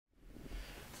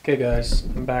Okay guys,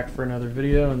 I'm back for another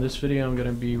video. In this video I'm going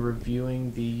to be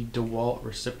reviewing the DEWALT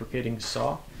Reciprocating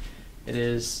Saw. It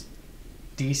is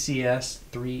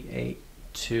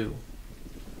DCS382.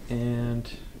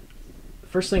 And the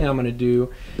first thing I'm going to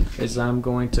do is I'm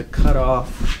going to cut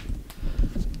off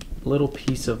a little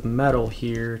piece of metal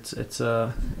here. It's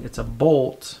a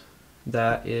bolt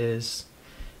that is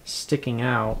sticking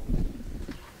out.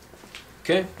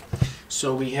 Okay,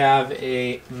 so we have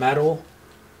a metal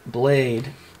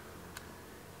blade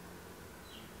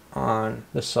on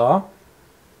the saw.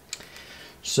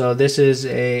 So this is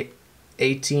a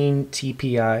 18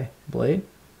 TPI blade,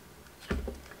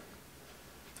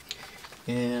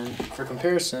 and for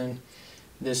comparison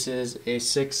this is a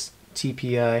 6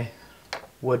 TPI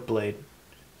wood blade.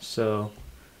 So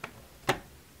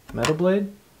metal blade,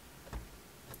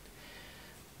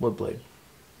 wood blade.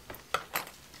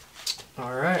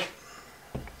 All right.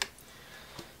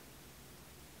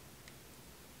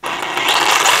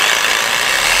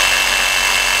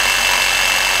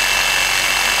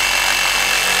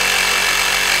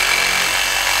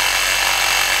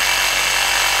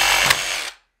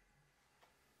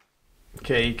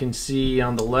 Okay, you can see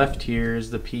on the left here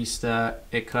is the piece that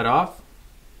it cut off,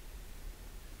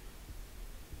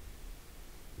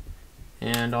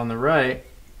 and on the right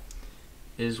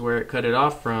is where it cut it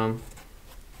off from,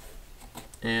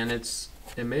 and it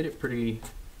made it pretty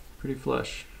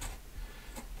flush.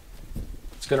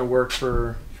 It's gonna work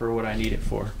for what I need it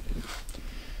for.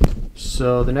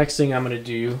 So the next thing I'm gonna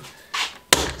do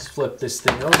is flip this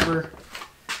thing over,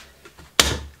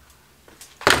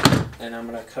 and I'm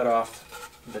gonna cut off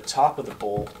the top of the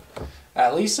bolt,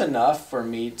 at least enough for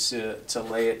me to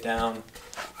lay it down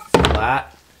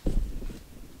flat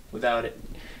without it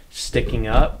sticking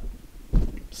up.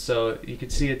 So you can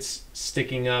see it's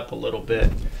sticking up a little bit.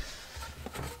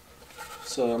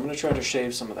 So I'm gonna try to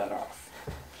shave some of that off.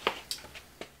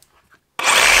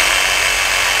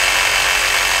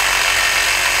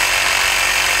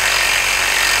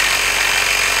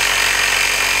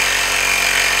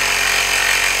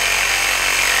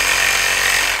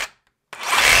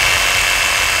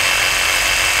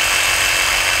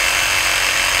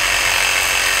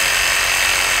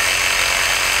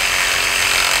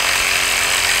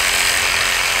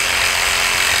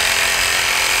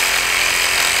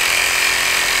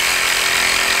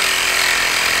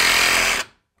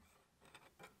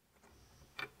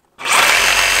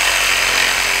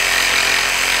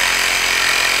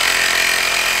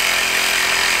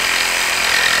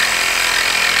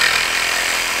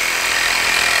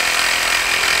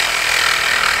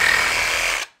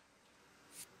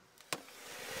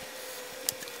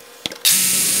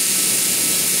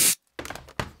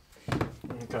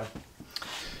 Okay,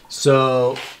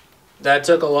 so that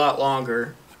took a lot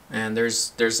longer, and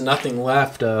there's nothing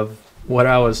left of what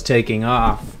I was taking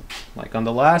off. Like on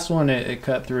the last one, it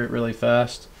cut through it really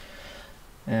fast,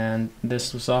 and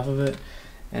this was off of it.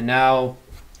 And now,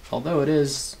 although it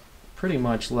is pretty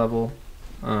much level,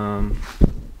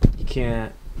 you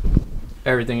can't.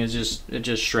 Everything is it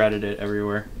just shredded it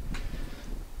everywhere.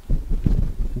 I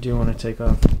do want to take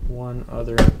off one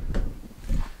other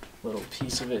little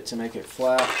piece of it to make it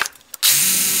flat.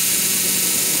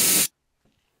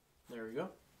 There we go.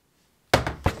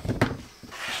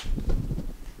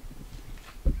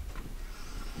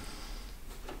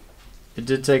 It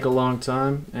did take a long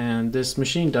time, and this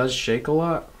machine does shake a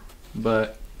lot,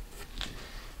 but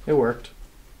it worked.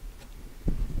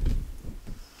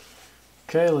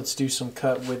 Okay, let's do some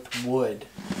cut with wood.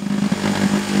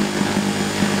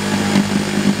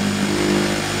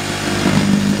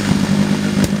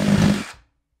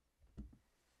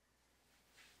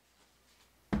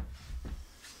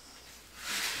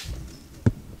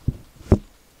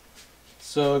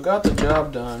 So it got the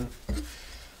job done.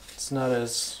 It's not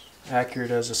as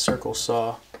accurate as a circle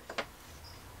saw.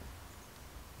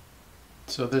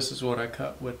 So this is what I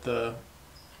cut with the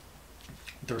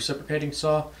reciprocating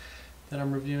saw that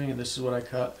I'm reviewing, and this is what I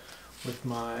cut with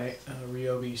my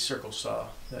Ryobi circle saw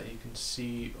that you can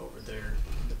see over there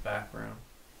in the background.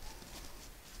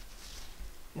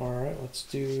 Alright, let's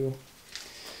do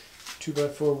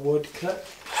 2x4 wood cut.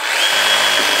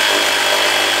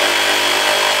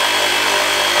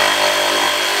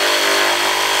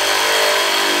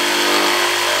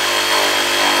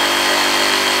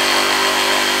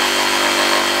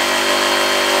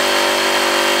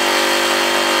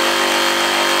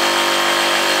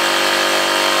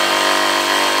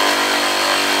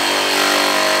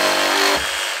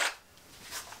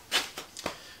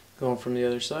 Going from the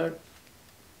other side.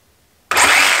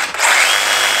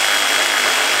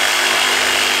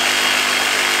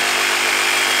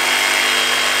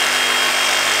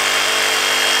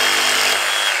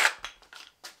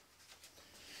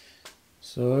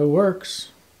 So it works.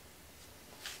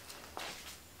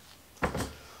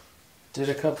 Did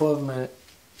a couple of them. It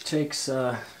takes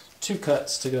 2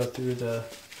 cuts to go through the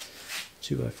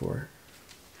 2x4.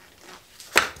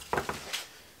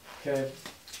 Okay,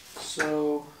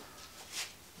 so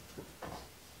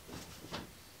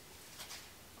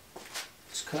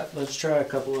let's try a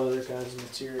couple other kinds of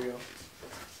material.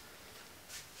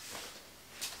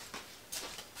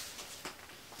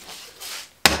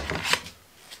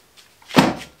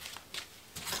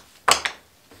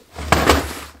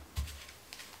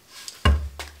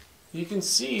 You can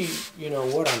see, you know,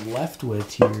 what I'm left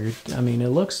with here. I mean, it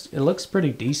looks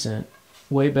pretty decent.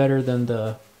 Way better than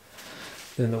the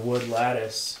wood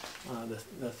lattice,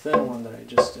 the thin one that I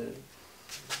just did.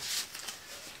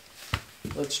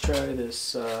 Let's try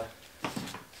this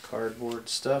cardboard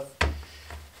stuff.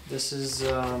 This is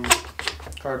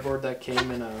cardboard that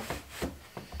came in a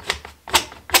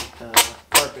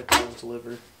carpet that was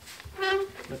delivered.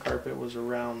 The carpet was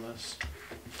around this.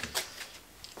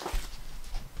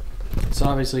 It's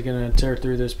obviously going to tear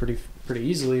through this pretty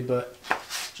easily, but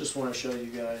just want to show you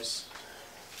guys.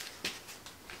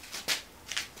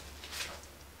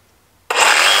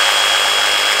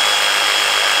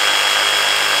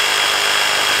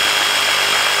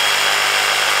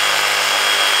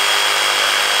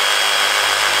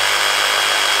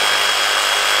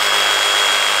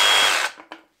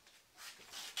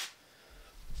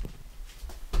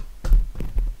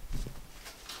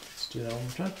 Let's do that one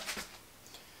more time.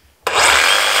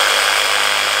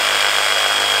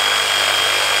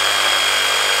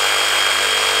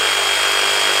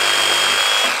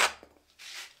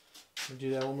 Do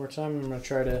that one more time. I'm going to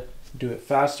try to do it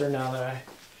faster now that I've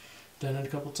done it a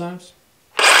couple times.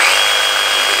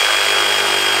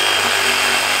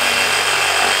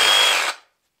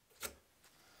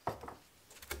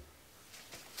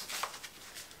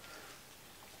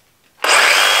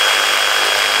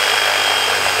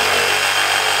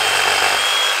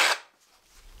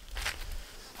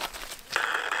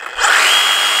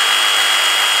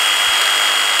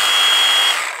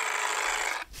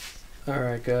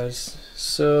 Alright guys,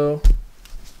 so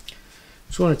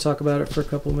just want to talk about it for a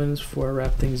couple minutes before I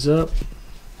wrap things up.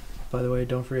 By the way,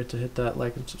 don't forget to hit that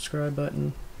like and subscribe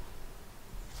button.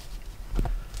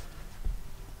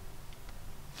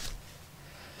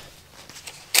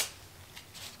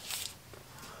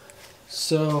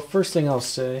 So first thing I'll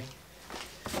say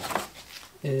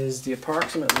is the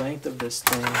approximate length of this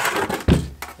thing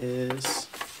is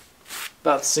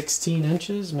about 16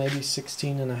 inches, maybe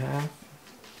 16 and a half.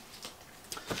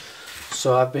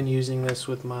 So I've been using this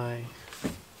with my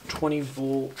 20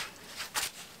 volt,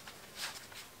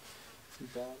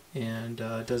 and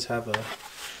it does have a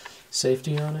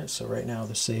safety on it. So right now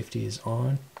the safety is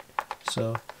on,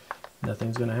 so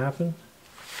nothing's going to happen.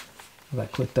 If I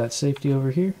click that safety over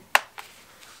here,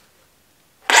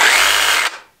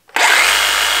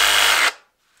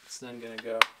 it's then going to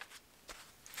go.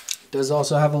 It does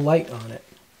also have a light on it.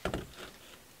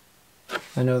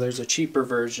 I know there's a cheaper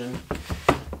version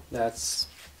that's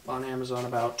on Amazon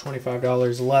about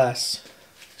 $25 less.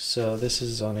 So this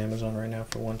is on Amazon right now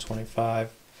for $125,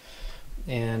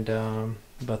 and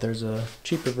but there's a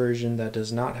cheaper version that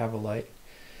does not have a light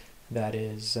that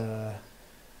is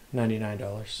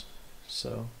 $99.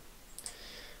 So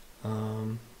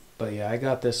but yeah, I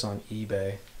got this on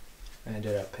eBay. I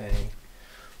ended up paying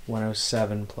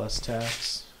 $107 plus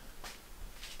tax,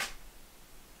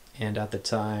 and at the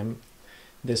time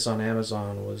this on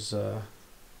Amazon was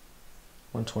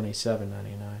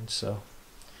 $127.99.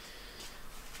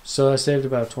 So I saved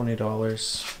about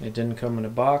 $20. It didn't come in a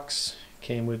box. It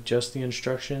came with just the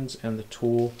instructions and the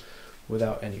tool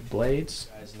without any blades.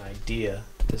 As an idea,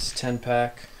 this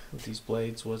 10-pack with these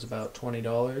blades was about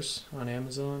 $20 on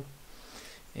Amazon,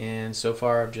 and so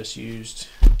far I've just used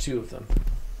 2 of them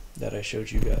that I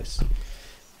showed you guys.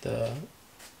 The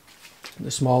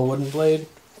small wooden blade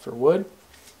for wood,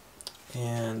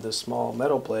 and the small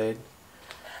metal blade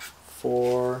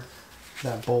for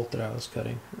that bolt that I was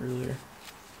cutting earlier.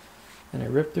 And I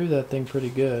ripped through that thing pretty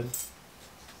good.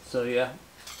 So yeah,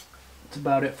 that's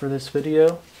about it for this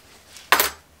video.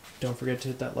 Don't forget to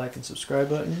hit that like and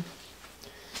subscribe button,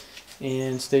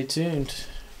 and stay tuned.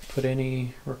 Put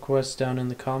any requests down in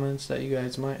the comments that you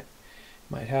guys might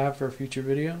have for a future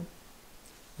video,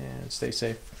 and stay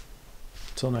safe.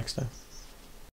 Till next time.